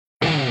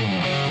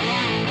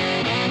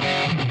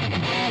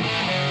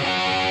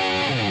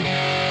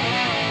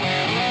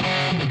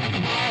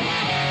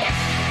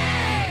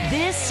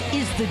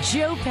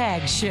Joe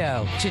Pags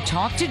Show. To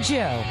talk to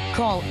Joe,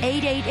 call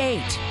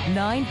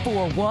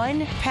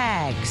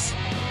 888-941-PAGS.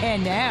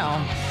 And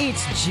now,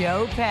 it's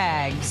Joe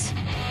Pags.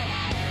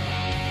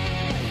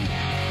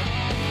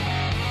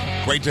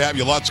 Great to have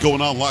you. Lots going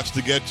on, lots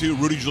to get to.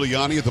 Rudy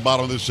Giuliani at the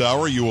bottom of this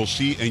hour. You will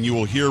see and you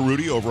will hear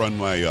Rudy over on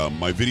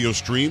my video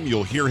stream.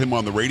 You'll hear him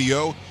on the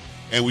radio,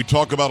 and we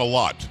talk about a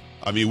lot.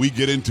 I mean, we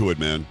get into it,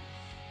 man.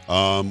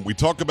 We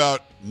talk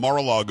about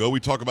Mar-a-Lago. We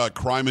talk about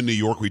crime in New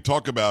York. We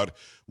talk about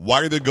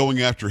why are they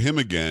going after him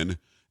again.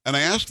 And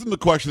I asked them the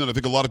question that I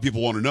think a lot of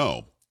people want to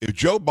know. If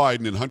Joe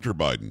Biden and Hunter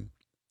Biden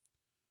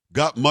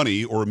got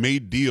money or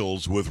made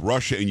deals with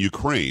Russia and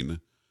Ukraine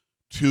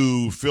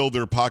to fill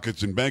their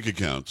pockets and bank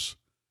accounts,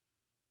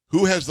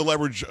 who has the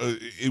leverage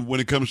when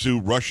it comes to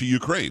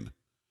Russia-Ukraine?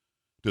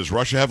 Does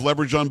Russia have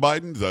leverage on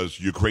Biden? Does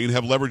Ukraine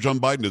have leverage on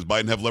Biden? Does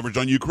Biden have leverage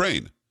on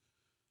Ukraine?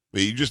 I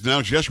mean, you just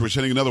announced yesterday we're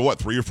sending another, $3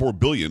 or $4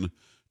 billion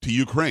to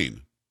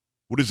Ukraine.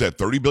 What is that,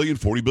 30 billion,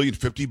 40 billion,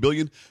 50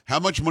 billion? How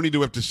much money do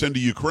we have to send to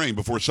Ukraine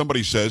before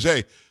somebody says,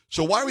 hey,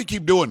 so why do we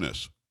keep doing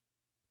this?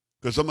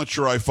 Because I'm not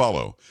sure I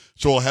follow.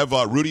 So I'll have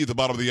Rudy at the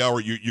bottom of the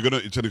hour.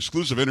 It's an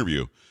exclusive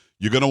interview.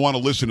 You're going to want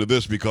to listen to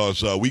this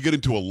because we get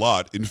into a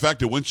lot. In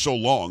fact, it went so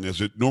long,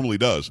 as it normally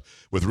does,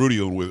 with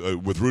Rudy and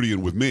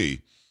with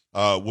me.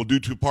 We'll do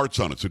 2 parts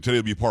on it. So today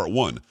will be part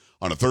 1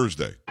 on a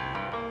Thursday.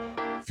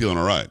 Feeling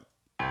all right?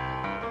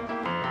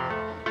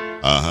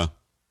 Uh-huh.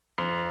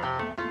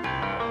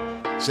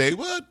 Say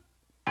what?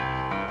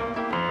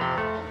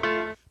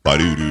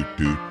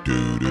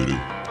 Ba-do-do-do-do-do-do.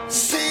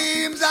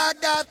 Seems I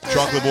got the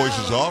Chocolate voice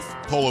is off.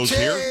 Polo's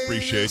here.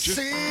 Appreciate you.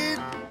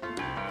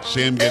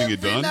 Sam getting it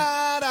done.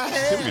 I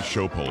think we can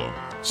show Polo.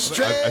 I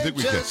think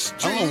we can. I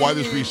don't know why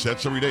this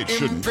resets every day. It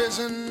shouldn't. Those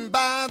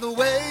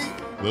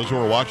who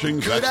are watching,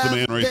 that's the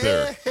man right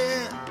there.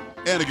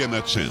 And again,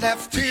 that's Sam.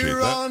 Appreciate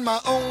that. On my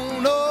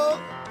own,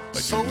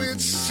 so it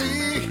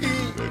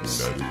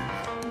seems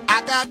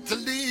I got to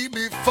leave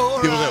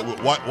before.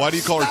 Why do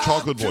you call her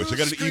chocolate voice? I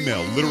got an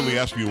email literally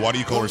asking me, why do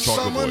you call her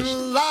chocolate voice?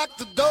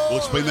 We'll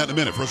explain that in a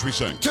minute. First we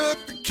sing.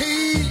 Took the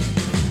key.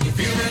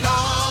 Feeling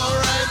all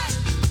right.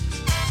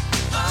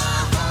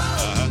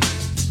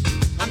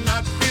 I'm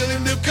not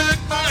feeling too good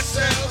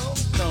myself.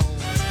 No.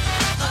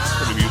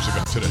 Turn the music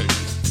up today.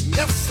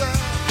 Yes, sir.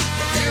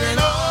 Feeling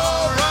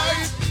all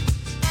right.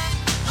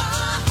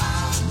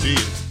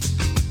 Indeed.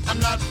 I'm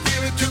not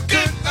feeling too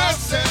good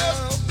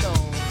myself. No.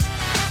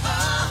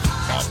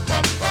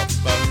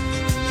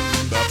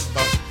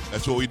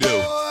 That's what we do.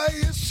 Boy,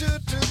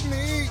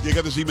 You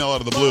got this email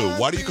out of the blue.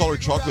 Why do you call her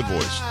chocolate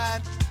voice?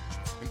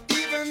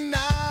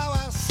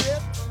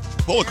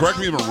 Paula, correct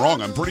me if I'm wrong.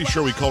 I'm pretty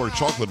sure we call her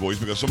chocolate voice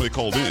because somebody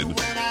called in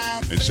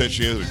and said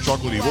she has a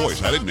chocolatey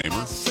voice. I didn't name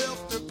her.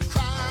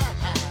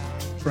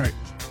 Right.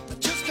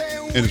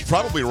 And it's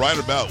probably right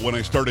about when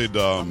I started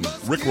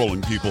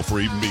rickrolling people for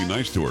even being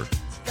nice to her,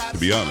 to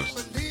be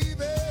honest.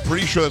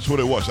 Pretty sure that's what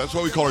it was. That's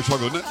why we call her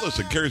chocolate. Now,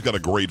 listen, Carrie's got a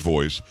great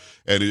voice,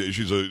 and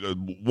she's a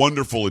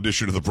wonderful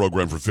addition to the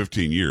program for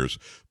 15 years.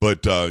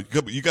 But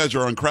you guys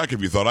are on crack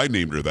if you thought I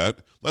named her that.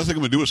 Last thing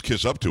I'm going to do is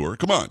kiss up to her.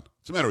 Come on.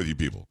 What's the matter with you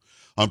people?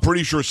 I'm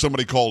pretty sure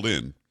somebody called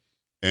in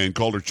and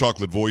called her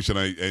chocolate voice,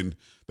 and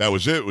that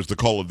was it. It was the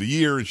call of the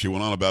year, and she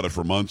went on about it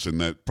for months, and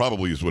that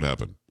probably is what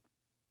happened.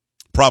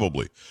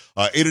 Probably.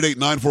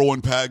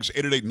 888-941-PAGS,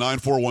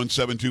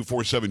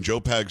 888-941-7247,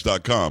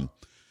 joepags.com.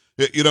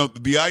 You know,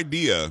 the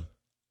idea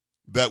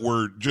that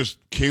we're just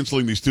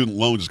canceling these student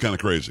loans is kind of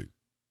crazy.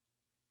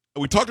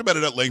 We talked about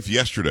it at length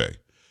yesterday,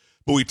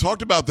 but we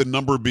talked about the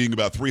number being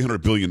about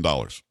 $300 billion.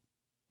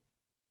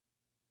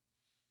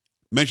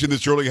 Mentioned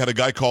this earlier, had a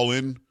guy call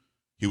in.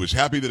 He was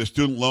happy that a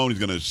student loan, he's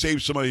going to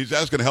save somebody.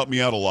 That's going to help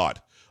me out a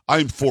lot.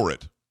 I'm for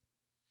it.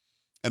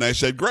 And I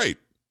said, great.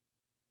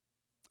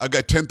 I've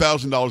got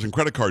 $10,000 in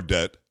credit card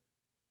debt.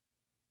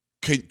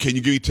 Can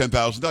you give me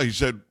 $10,000? He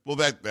said, well,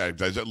 I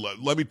said,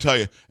 let me tell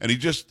you. And he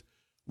just,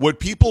 what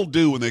people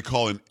do when they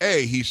call in,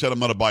 A, he said, I'm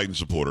not a Biden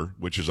supporter,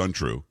 which is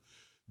untrue.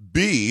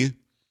 B,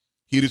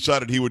 he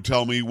decided he would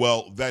tell me,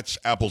 well, that's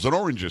apples and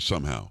oranges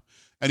somehow.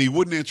 And he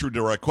wouldn't answer a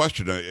direct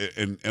question.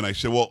 And I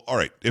said, well, all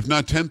right, if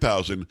not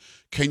 $10,000,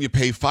 can you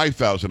pay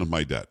 $5,000 of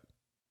my debt?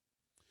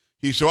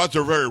 He said, well, that's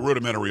a very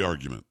rudimentary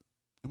argument.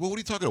 Well, what are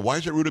you talking about? Why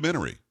is it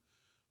rudimentary?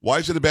 Why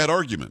is it a bad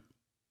argument?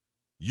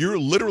 You're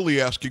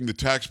literally asking the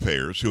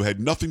taxpayers who had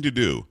nothing to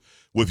do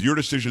with your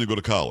decision to go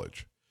to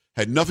college,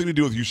 had nothing to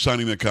do with you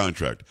signing that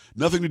contract,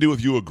 nothing to do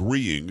with you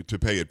agreeing to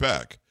pay it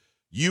back.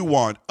 You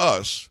want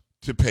us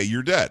to pay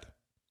your debt.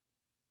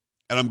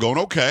 And I'm going,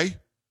 okay,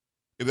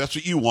 if that's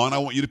what you want, I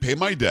want you to pay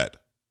my debt.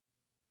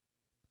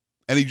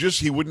 And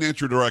he wouldn't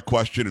answer a direct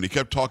question, and he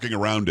kept talking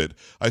around it.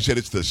 I said,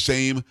 it's the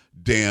same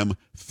damn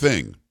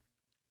thing.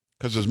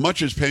 Because as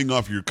much as paying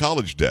off your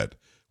college debt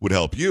would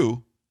help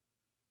you,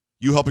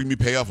 you helping me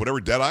pay off whatever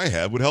debt I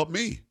have would help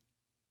me.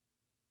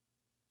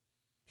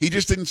 He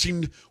just didn't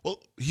seem,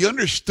 well, he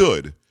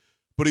understood,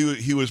 but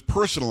he was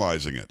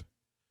personalizing it.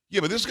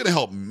 Yeah, but this is going to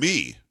help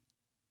me.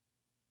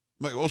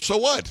 I'm like, well, so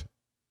what?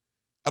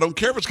 I don't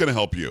care if it's going to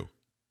help you.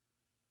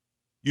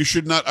 You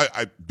should not,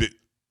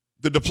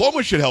 The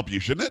diploma should help you,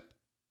 shouldn't it?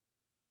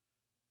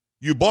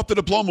 You bought the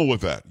diploma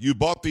with that. You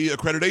bought the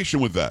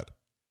accreditation with that.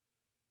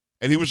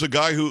 And he was a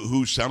guy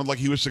who sounded like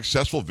he was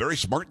successful, very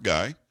smart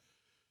guy.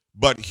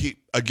 But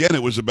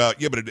it was about,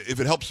 but if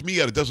it helps me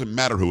out, it doesn't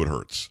matter who it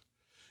hurts.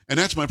 And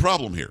that's my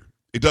problem here.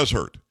 It does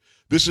hurt.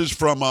 This is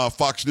from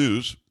Fox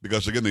News,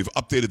 because, again, they've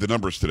updated the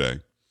numbers today.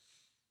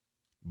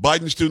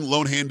 Biden student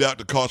loan handout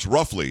to cost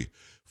roughly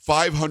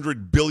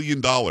 $500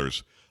 billion,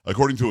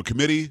 according to a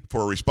committee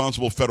for a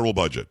responsible federal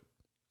budget.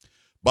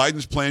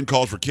 Biden's plan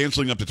calls for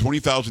canceling up to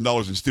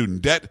 $20,000 in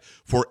student debt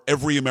for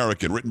every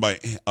American, written by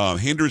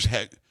Anders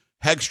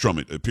Hagstrom,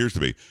 it appears to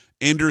be.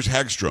 Anders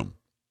Hagstrom.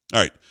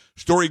 All right.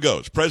 Story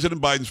goes,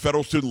 President Biden's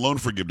federal student loan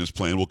forgiveness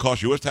plan will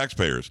cost U.S.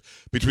 taxpayers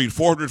between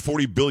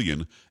 $440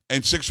 billion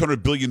and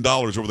 $600 billion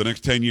over the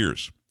next 10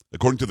 years,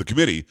 according to the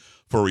Committee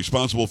for a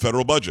Responsible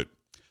Federal Budget.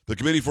 The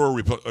Committee for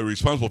a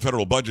Responsible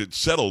Federal Budget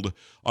settled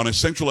on a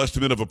central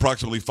estimate of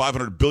approximately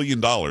 $500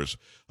 billion,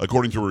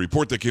 according to a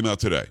report that came out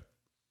today.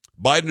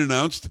 Biden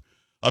announced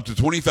up to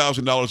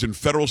 $20,000 in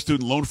federal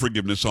student loan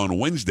forgiveness on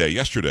Wednesday,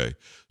 yesterday.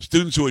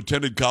 Students who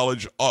attended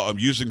college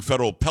using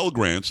federal Pell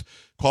Grants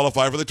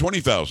qualify for the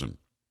 $20,000.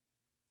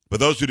 But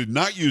those who did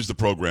not use the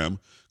program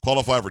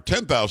qualify for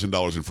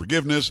 $10,000 in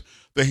forgiveness.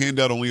 The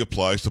handout only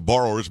applies to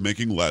borrowers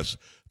making less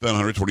than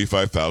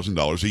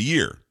 $125,000 a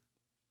year.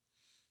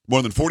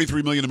 More than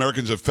 43 million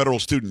Americans have federal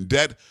student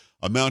debt,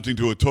 amounting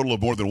to a total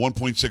of more than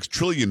 $1.6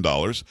 trillion.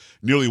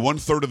 Nearly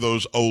one-third of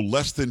those owe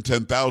less than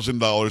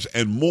 $10,000,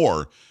 and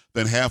more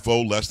than half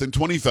owe less than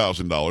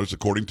 $20,000,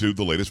 according to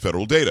the latest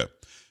federal data.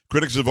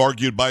 Critics have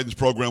argued Biden's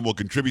program will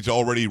contribute to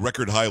already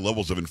record-high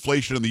levels of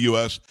inflation in the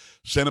U.S.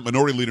 Senate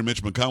Minority Leader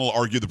Mitch McConnell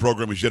argued the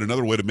program is yet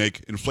another way to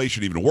make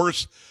inflation even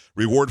worse,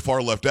 reward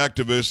far-left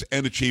activists,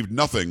 and achieve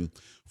nothing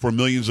for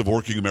millions of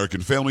working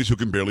American families who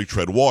can barely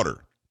tread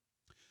water.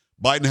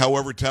 Biden,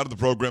 however, touted the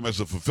program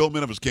as a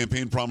fulfillment of his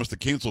campaign promise to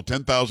cancel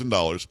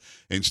 $10,000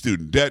 in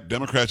student debt.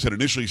 Democrats had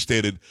initially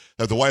stated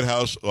that the White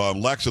House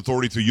lacks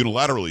authority to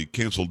unilaterally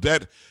cancel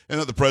debt and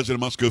that the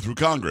president must go through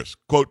Congress.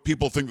 Quote,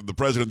 people think that the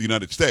president of the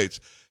United States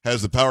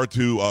has the power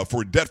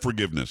for debt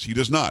forgiveness. He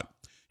does not.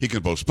 He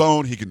can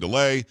postpone. He can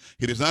delay.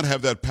 He does not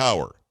have that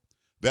power.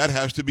 That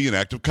has to be an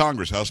act of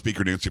Congress, House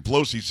Speaker Nancy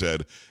Pelosi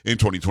said in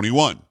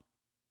 2021.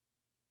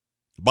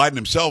 Biden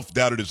himself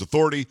doubted his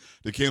authority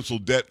to cancel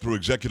debt through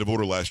executive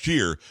order last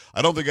year.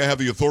 I don't think I have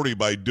the authority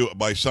to do it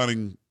by the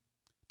signing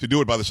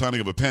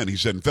of a pen, he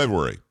said in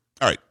February.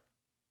 All right.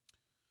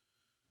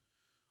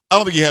 I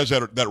don't think he has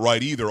that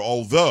right either,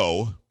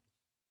 although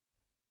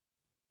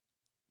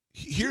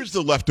here's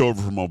the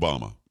leftover from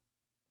Obama.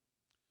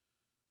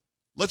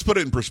 Let's put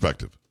it in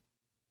perspective.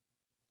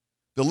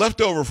 The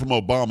leftover from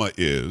Obama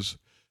is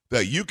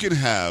that you can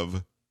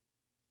have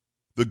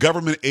the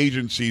government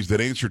agencies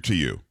that answer to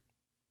you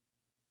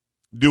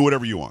do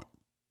whatever you want.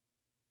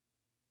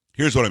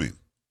 Here's what I mean.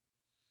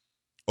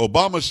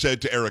 Obama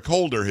said to Eric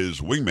Holder,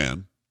 his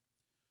wingman,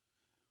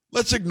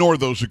 let's ignore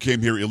those who came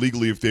here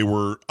illegally if they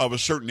were of a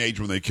certain age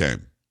when they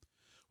came.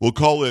 We'll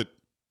call it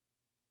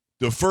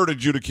deferred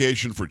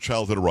adjudication for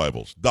childhood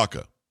arrivals,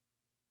 DACA.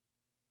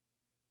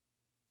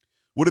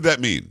 What did that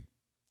mean?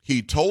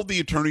 He told the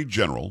Attorney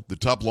General, the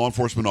top law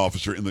enforcement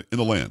officer in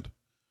the land,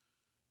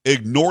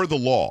 ignore the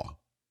law.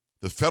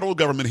 The federal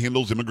government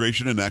handles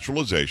immigration and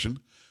naturalization.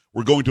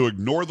 We're going to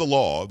ignore the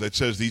law that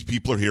says these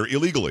people are here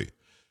illegally.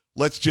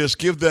 Let's just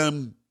give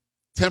them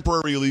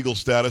temporary legal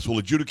status. We'll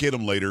adjudicate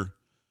them later.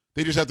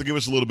 They just have to give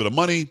us a little bit of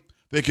money.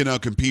 They can now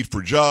compete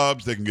for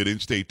jobs. They can get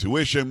in-state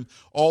tuition.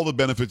 All the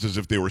benefits as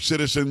if they were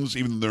citizens,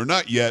 even though they're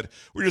not yet.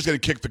 We're just going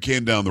to kick the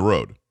can down the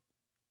road.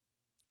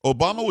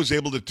 Obama was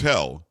able to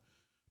tell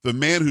the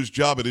man whose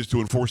job it is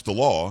to enforce the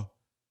law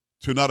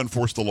to not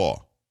enforce the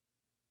law.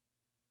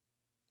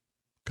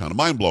 Kind of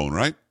mind-blowing,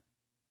 right?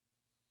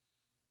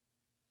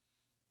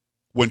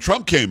 When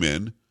Trump came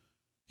in,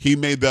 he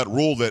made that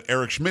rule that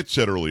Eric Schmidt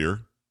said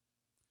earlier.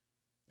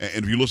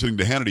 And if you're listening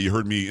to Hannity, you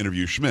heard me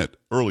interview Schmidt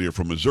earlier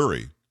from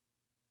Missouri.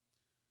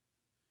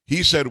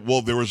 He said,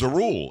 well, there was a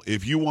rule.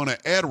 If you want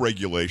to add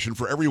regulation,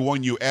 for every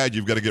one you add,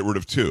 you've got to get rid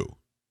of two.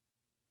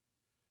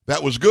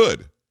 That was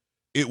good.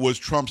 It was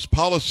Trump's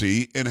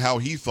policy and how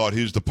he thought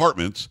his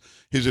departments,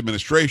 his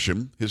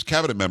administration, his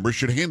cabinet members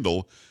should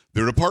handle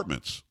their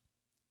departments.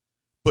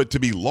 But to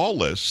be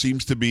lawless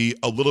seems to be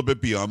a little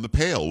bit beyond the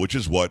pale, which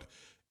is what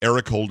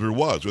Eric Holder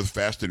was with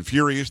Fast and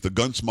Furious, the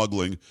gun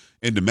smuggling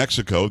into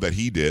Mexico that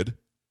he did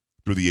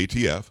through the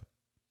ATF,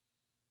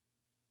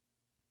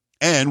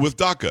 and with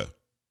DACA.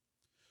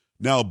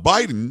 Now,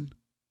 Biden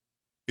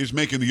is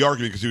making the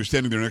argument because he was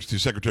standing there next to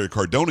Secretary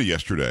Cardona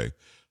yesterday,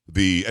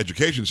 the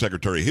education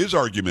secretary. His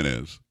argument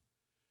is,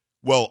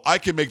 well, I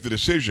can make the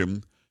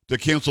decision to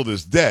cancel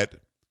this debt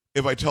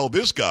if I tell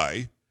this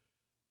guy,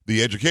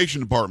 the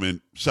education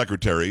department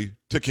secretary,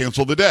 to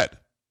cancel the debt.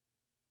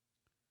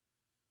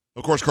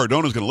 Of course,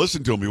 Cardona's going to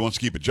listen to him. He wants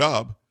to keep a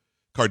job.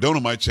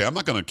 Cardona might say, I'm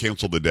not going to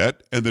cancel the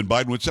debt. And then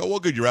Biden would say, well,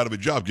 good, you're out of a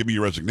job. Give me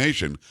your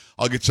resignation.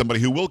 I'll get somebody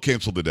who will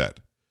cancel the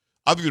debt.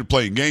 I think they're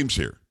playing games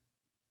here.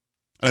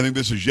 And I think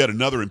this is yet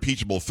another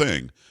impeachable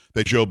thing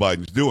that Joe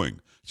Biden's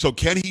doing. So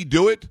can he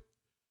do it?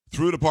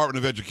 Through Department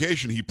of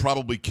Education, he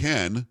probably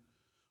can.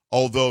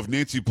 Although if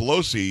Nancy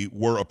Pelosi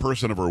were a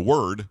person of her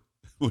word,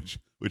 which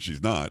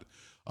she's not,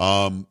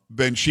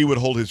 then she would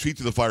hold his feet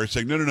to the fire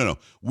saying, no.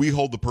 We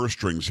hold the purse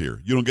strings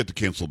here. You don't get to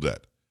cancel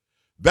debt.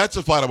 That's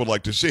a fight I would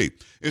like to see.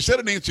 Instead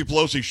of Nancy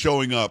Pelosi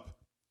showing up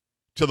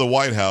to the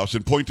White House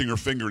and pointing her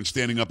finger and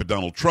standing up at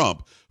Donald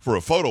Trump for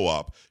a photo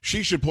op,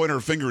 she should point her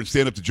finger and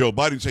stand up to Joe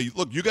Biden and say,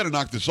 look, you got to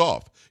knock this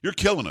off. You're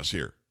killing us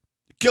here.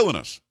 You're killing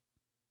us.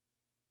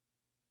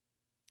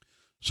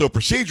 So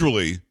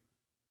procedurally,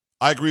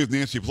 I agree with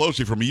Nancy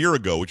Pelosi from a year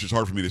ago, which is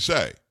hard for me to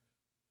say.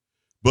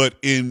 But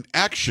in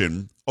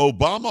action,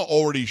 Obama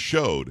already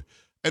showed,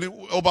 and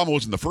Obama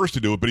wasn't the first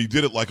to do it, but he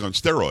did it like on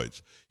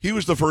steroids. He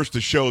was the first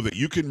to show that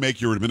you can make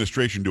your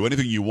administration do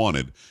anything you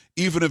wanted,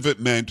 even if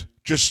it meant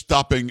just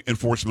stopping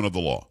enforcement of the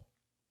law.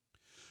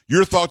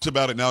 Your thoughts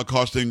about it now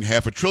costing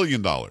 $500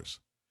 billion.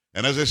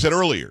 And as I said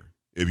earlier,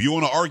 if you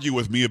want to argue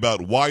with me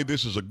about why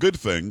this is a good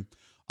thing,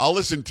 I'll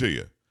listen to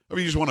you. I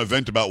mean, you just want to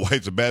vent about why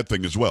it's a bad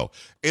thing as well.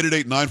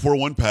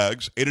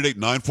 888-941-PAGS,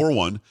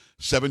 888-941-7247,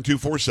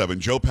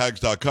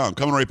 joepags.com.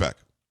 Coming right back.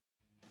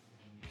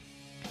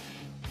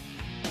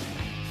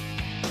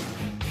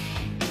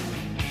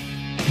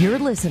 You're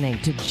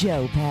listening to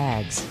Joe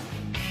Pags.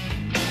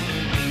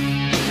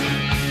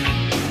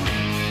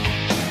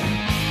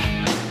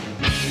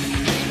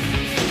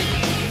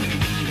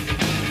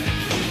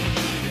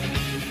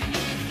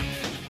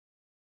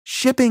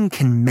 Shipping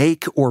can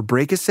make or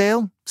break a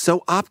sale,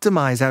 so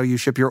optimize how you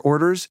ship your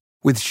orders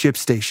with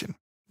ShipStation.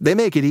 They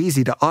make it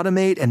easy to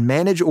automate and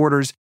manage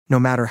orders no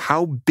matter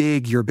how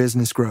big your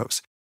business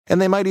grows. And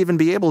they might even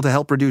be able to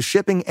help reduce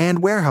shipping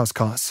and warehouse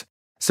costs.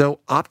 So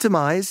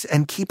optimize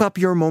and keep up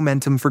your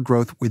momentum for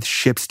growth with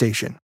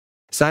ShipStation.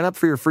 Sign up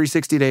for your free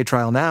 60-day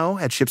trial now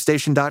at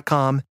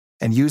ShipStation.com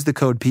and use the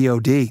code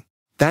POD.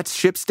 That's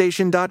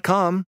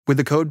ShipStation.com with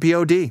the code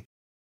POD.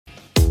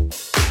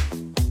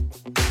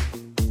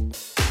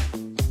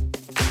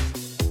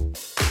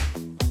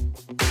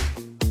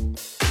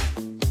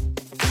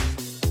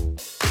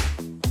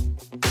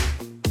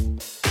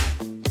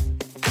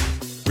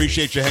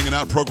 Appreciate you hanging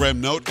out.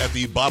 Program note at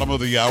the bottom of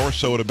the hour,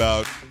 so at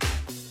about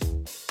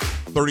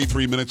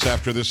 33 minutes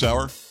after this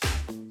hour,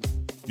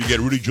 you get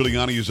Rudy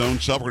Giuliani, his own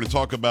self. We're going to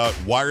talk about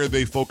why are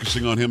they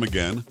focusing on him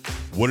again?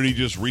 What did he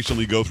just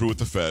recently go through with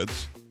the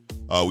feds?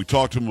 We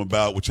talked to him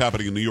about what's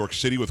happening in New York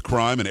City with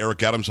crime and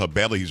Eric Adams, how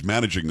badly he's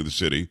managing the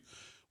city.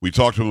 We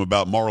talked to him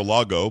about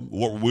Mar-a-Lago,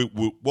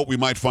 what we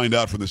might find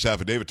out from this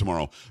affidavit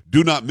tomorrow.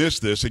 Do not miss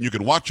this, and you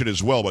can watch it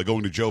as well by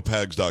going to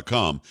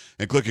joepags.com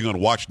and clicking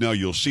on Watch Now.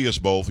 You'll see us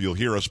both. You'll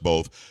hear us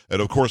both.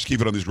 And, of course, keep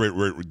it on these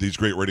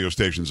great radio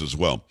stations as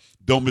well.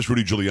 Don't miss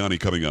Rudy Giuliani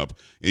coming up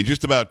in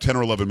just about 10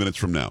 or 11 minutes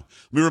from now.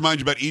 Let me remind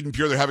you about Eden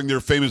Pure. They're having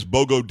their famous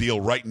BOGO deal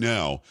right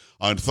now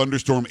on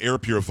Thunderstorm air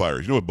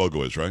purifiers. You know what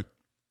BOGO is, right?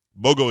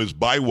 BOGO is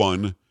buy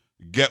one,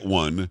 get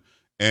one.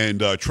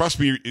 And trust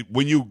me,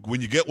 when you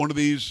get one of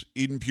these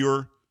Eden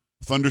Pure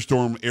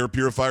Thunderstorm air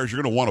purifiers,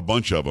 you're going to want a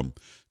bunch of them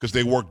because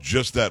they work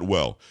just that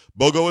well.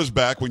 BOGO is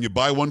back. When you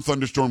buy one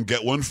Thunderstorm,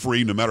 get one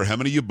free. No matter how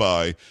many you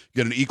buy,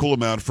 get an equal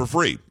amount for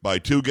free. Buy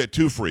two, get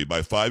two free.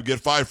 Buy five, get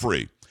five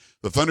free.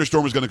 The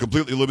Thunderstorm is going to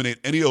completely eliminate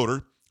any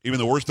odor, even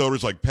the worst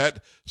odors like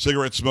pet,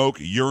 cigarette smoke,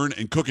 urine,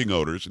 and cooking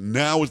odors.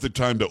 Now is the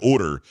time to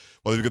order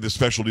while they've got this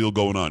special deal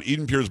going on.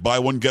 Eden Pure's buy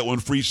one, get one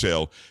free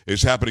sale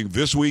is happening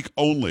this week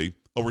only.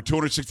 Over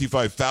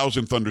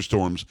 265,000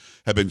 Thunderstorms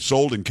have been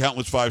sold and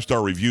countless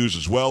five-star reviews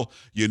as well.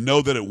 You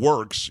know that it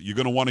works. You're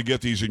going to want to get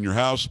these in your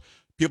house.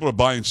 People are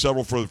buying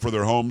several for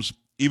their homes,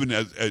 even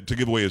to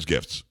give away as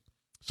gifts.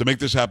 So make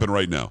this happen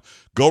right now.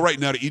 Go right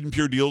now to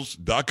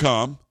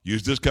EdenPureDeals.com.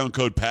 Use discount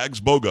code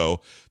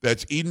PAGSBOGO.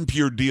 That's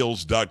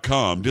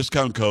EdenPureDeals.com.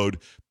 Discount code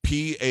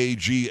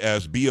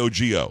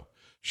PAGSBOGO.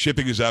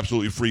 Shipping is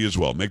absolutely free as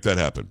well. Make that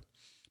happen.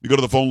 You go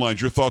to the phone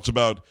lines. Your thoughts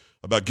about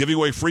giving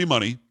away free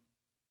money.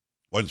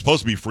 Well, it's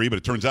supposed to be free, but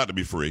it turns out to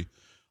be free.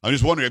 I'm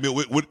just wondering, I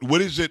mean, what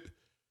is it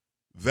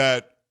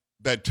that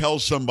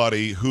tells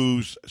somebody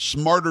who's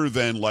smarter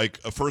than, like,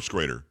 a first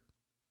grader,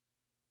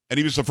 and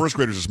even some first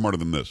graders are smarter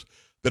than this,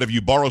 that if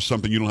you borrow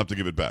something, you don't have to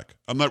give it back?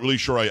 I'm not really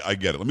sure I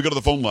get it. Let me go to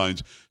the phone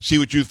lines, see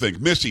what you think.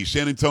 Missy,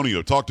 San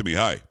Antonio, talk to me.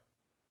 Hi.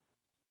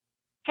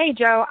 Hey,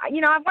 Joe.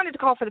 I've wanted to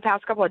call for the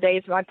past couple of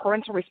days. My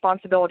parental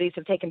responsibilities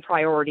have taken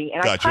priority,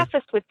 and Gotcha. I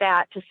prefaced with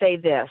that to say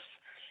this.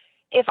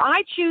 If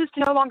I choose to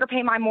no longer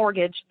pay my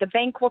mortgage, the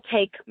bank will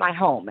take my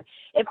home.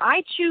 If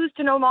I choose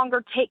to no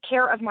longer take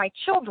care of my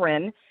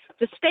children,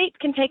 the state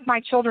can take my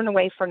children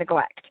away for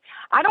neglect.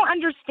 I don't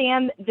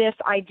understand this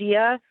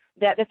idea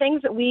that the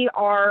things that we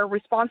are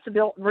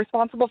responsible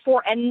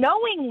for and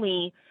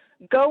knowingly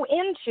go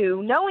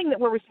into, knowing that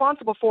we're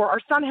responsible for, are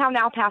somehow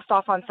now passed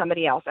off on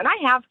somebody else. And I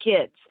have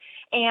kids.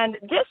 And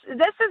this is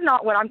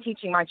not what I'm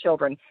teaching my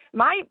children.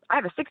 I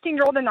have a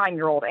 16-year-old and a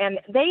 9-year-old, and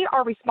they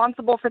are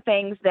responsible for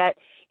things that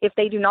if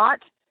they do not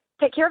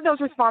take care of those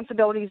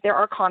responsibilities, there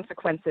are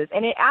consequences.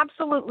 And I'm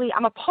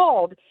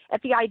appalled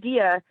at the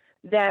idea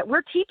that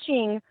we're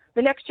teaching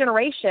the next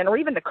generation or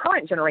even the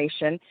current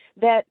generation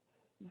that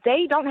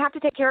they don't have to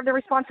take care of their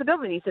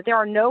responsibilities, that there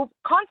are no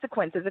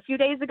consequences. A few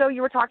days ago,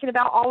 you were talking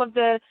about all of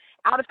the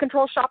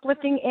out-of-control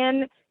shoplifting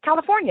in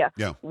California.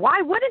 Yeah.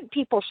 Why wouldn't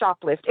people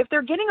shoplift? If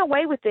they're getting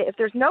away with it, if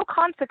there's no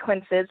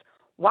consequences,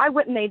 why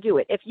wouldn't they do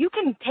it? If you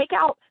can take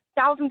out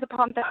thousands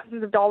upon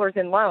thousands of dollars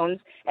in loans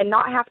and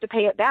not have to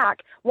pay it back,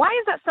 why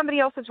is that somebody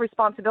else's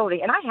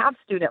responsibility? And I have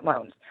student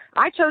loans.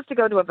 I chose to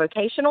go to a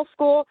vocational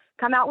school,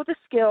 come out with a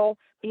skill,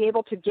 be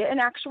able to get an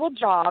actual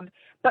job,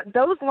 but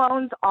those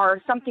loans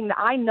are something that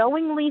I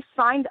knowingly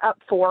signed up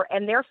for,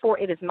 and therefore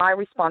it is my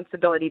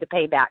responsibility to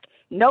pay back.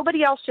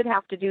 Nobody else should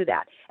have to do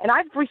that. And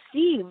I've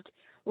received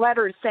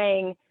letters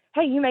saying,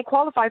 hey, you may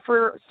qualify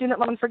for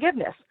student loan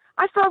forgiveness.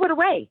 I throw it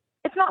away.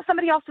 It's not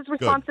somebody else's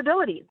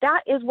responsibility.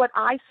 That is what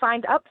I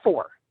signed up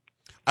for.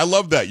 I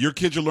love that. Your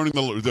kids are learning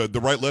the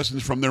right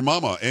lessons from their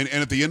mama. And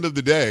at the end of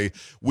the day,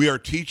 we are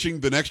teaching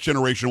the next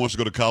generation who wants to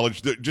go to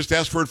college, just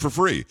ask for it for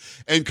free.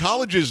 And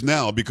colleges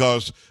now,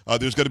 because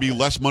there's going to be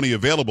less money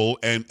available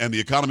and the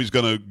economy is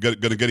going to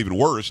get even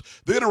worse,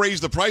 they're going to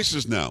raise the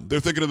prices now. They're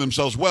thinking to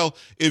themselves, well,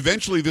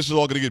 eventually this is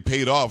all going to get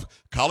paid off.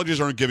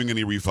 Colleges aren't giving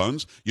any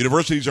refunds.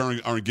 Universities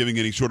aren't giving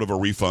any sort of a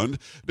refund.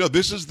 No,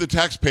 this is the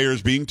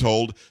taxpayers being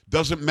told,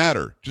 doesn't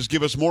matter. Just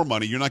give us more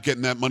money. You're not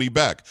getting that money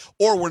back.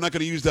 Or we're not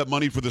going to use that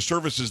money for the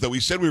services that we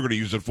said we were going to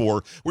use it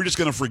for. We're just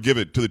going to forgive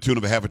it to the tune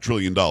of $500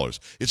 billion.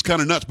 It's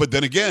kind of nuts. But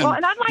then again, well,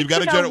 and I'd like you've got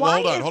to know,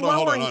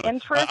 hold on.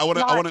 Interest I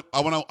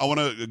want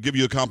to give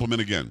you a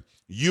compliment again.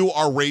 You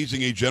are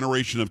raising a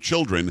generation of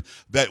children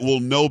that will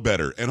know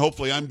better. And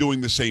hopefully I'm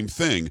doing the same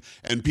thing.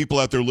 And people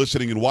out there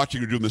listening and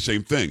watching are doing the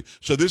same thing.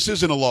 So this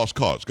isn't a lost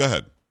cause. Go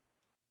ahead.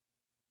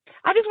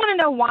 I just want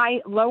to know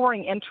why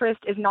lowering interest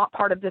is not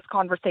part of this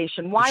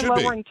conversation. Why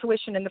lowering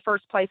tuition in the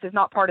first place is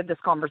not part of this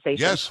conversation.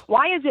 Yes.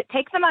 Why is it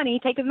take the money,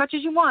 take as much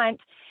as you want,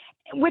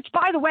 which,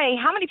 by the way,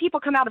 how many people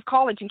come out of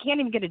college and can't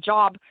even get a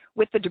job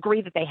with the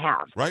degree that they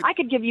have? Right. I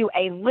could give you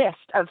a list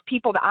of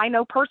people that I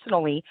know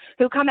personally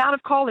who come out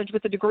of college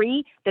with a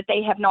degree that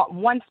they have not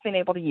once been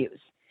able to use.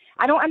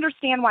 I don't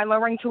understand why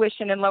lowering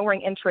tuition and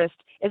lowering interest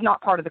is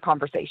not part of the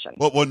conversation.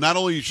 Well, not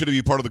only should it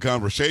be part of the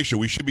conversation,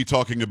 we should be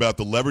talking about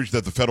the leverage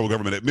that the federal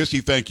government. Missy,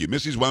 thank you.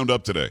 Missy's wound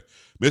up today.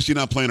 Missy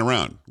not playing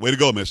around. Way to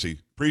go, Missy.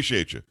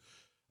 Appreciate you.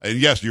 And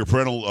yes, your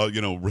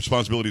parental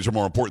responsibilities are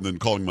more important than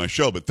calling my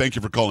show, but thank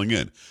you for calling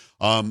in.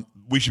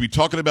 We should be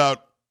talking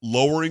about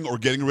lowering or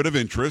getting rid of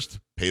interest,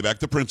 pay back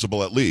the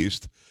principal at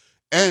least,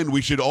 and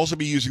we should also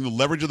be using the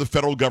leverage of the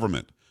federal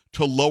government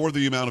to lower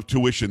the amount of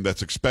tuition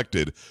that's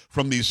expected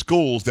from these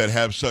schools that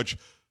have such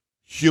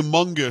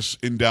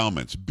humongous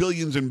endowments,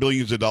 billions and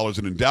billions of dollars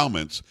in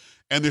endowments,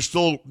 and they're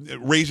still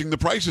raising the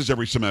prices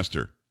every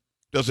semester.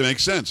 Doesn't make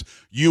sense.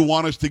 You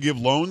want us to give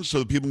loans so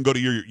that people can go to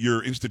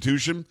your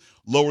institution,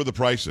 lower the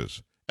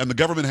prices. And the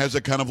government has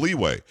that kind of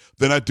leeway.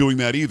 They're not doing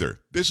that either.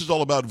 This is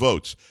all about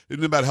votes. It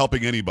isn't about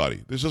helping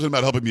anybody. This isn't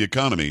about helping the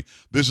economy.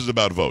 This is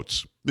about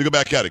votes. Let me go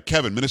back at it.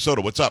 Kevin,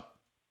 Minnesota, what's up?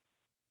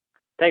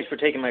 Thanks for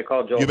taking my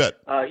call, Joel. You bet.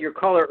 Your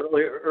caller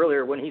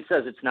earlier, when he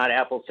says it's not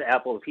apples to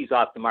apples, if he's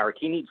off the mark,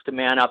 he needs to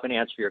man up and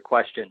answer your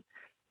question.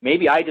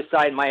 Maybe I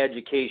decide my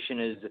education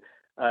is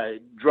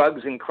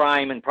drugs and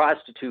crime and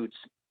prostitutes,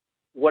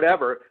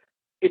 whatever.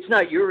 It's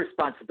not your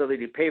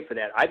responsibility to pay for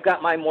that. I've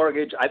got my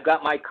mortgage. I've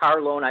got my car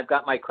loan. I've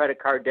got my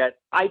credit card debt.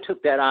 I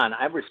took that on.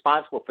 I'm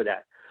responsible for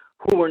that.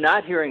 Who we're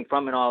not hearing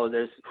from in all of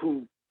this,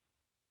 who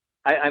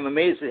I'm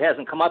amazed it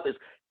hasn't come up, is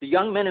the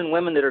young men and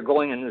women that are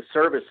going in the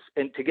service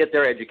and to get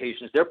their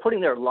educations. They're putting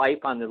their life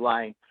on the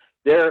line.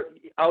 They're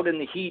out in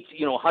the heat,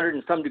 100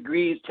 and some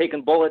degrees,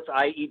 taking bullets,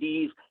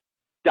 IEDs,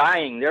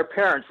 dying. Their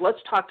parents, let's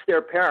talk to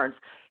their parents.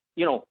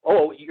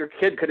 Oh, your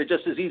kid could have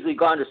just as easily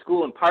gone to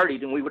school and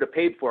partied and we would have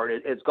paid for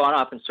it. It's gone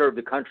off and served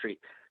the country.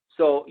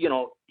 So,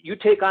 you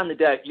take on the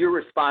debt, you're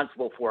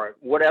responsible for it,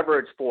 whatever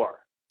it's for.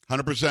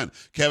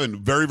 100%.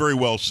 Kevin, very, very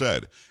well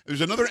said.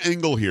 There's another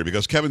angle here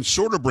because Kevin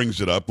sort of brings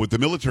it up with the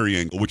military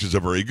angle, which is a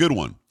very good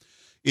one.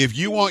 If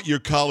you want your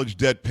college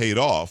debt paid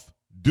off,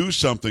 do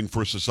something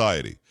for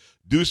society.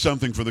 Do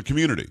something for the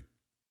community.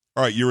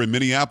 All right, you're in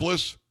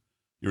Minneapolis,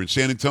 you're in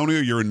San Antonio,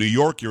 you're in New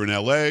York, you're in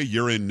LA,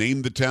 you're in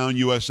Name the Town,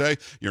 USA,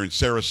 you're in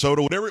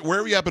Sarasota,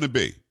 wherever you happen to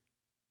be.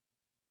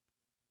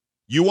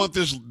 You want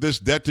this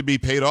debt to be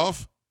paid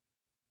off?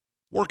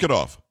 Work it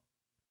off.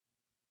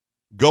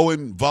 Go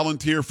and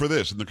volunteer for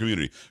this in the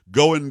community.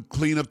 Go and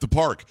clean up the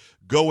park.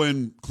 Go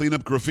and clean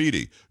up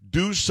graffiti.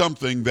 Do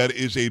something that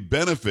is a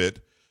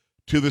benefit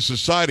to the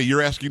society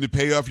you're asking to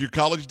pay off your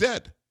college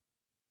debt.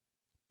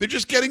 They're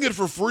just getting it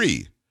for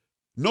free.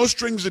 No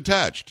strings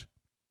attached.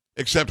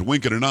 Except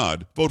wink and a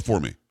nod. Vote for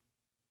me.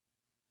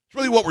 It's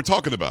really what we're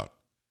talking about.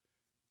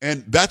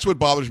 And that's what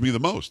bothers me the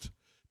most.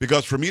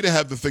 Because for me to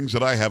have the things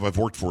that I have, I've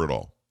worked for it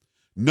all.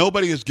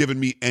 Nobody has given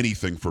me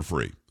anything for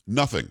free.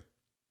 Nothing.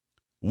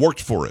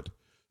 Worked for it.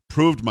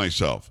 Proved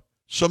myself.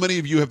 So many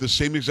of you have the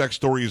same exact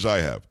story as I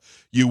have.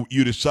 You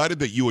decided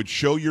that you would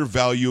show your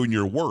value and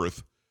your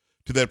worth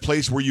to that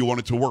place where you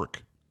wanted to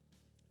work.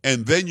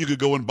 And then you could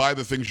go and buy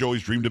the things you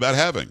always dreamed about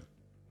having.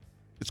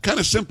 It's kind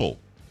of simple.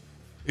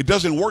 It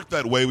doesn't work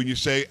that way when you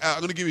say, I'm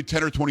going to give you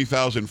 10 or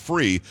 20,000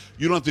 free.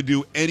 You don't have to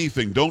do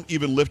anything. Don't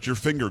even lift your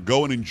finger.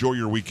 Go and enjoy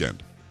your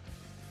weekend.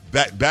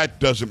 That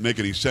doesn't make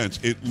any sense.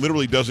 It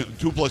literally doesn't.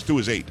 2 + 2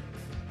 is 8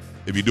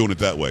 if you're doing it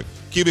that way.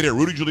 Keep it here.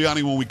 Rudy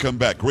Giuliani when we come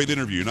back. Great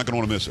interview. You're not going to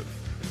want to miss it.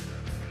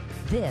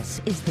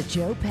 This is the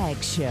Joe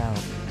Pags Show.